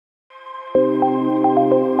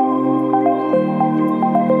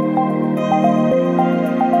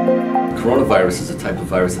Coronavirus is a type of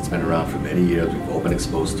virus that's been around for many years. We've all been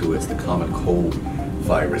exposed to it. It's the common cold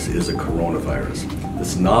virus. It is a coronavirus.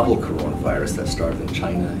 This novel coronavirus that started in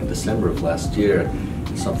China in December of last year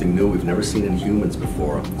is something new we've never seen in humans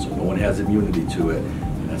before, so no one has immunity to it,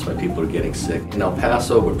 and that's why people are getting sick. In El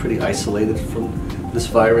Paso, we're pretty isolated from this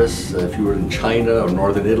virus. If you were in China or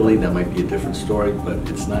northern Italy, that might be a different story, but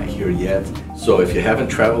it's not here yet. So if you haven't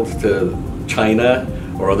traveled to China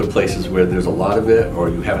or other places where there's a lot of it, or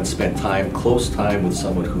you haven't spent close time with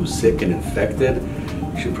someone who's sick and infected,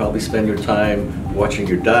 you should probably spend your time watching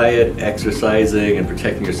your diet, exercising, and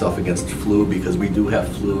protecting yourself against flu, because we do have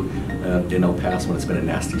flu in El Paso, and it's been a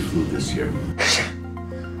nasty flu this year.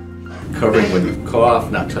 Covering when you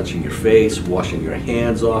cough, not touching your face, washing your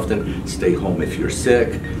hands often, stay home if you're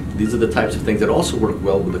sick. These are the types of things that also work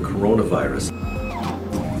well with the coronavirus.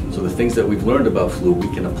 So the things that we've learned about flu,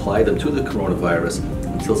 we can apply them to the coronavirus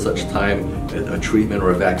until such time a treatment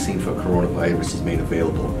or a vaccine for coronavirus is made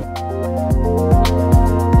available.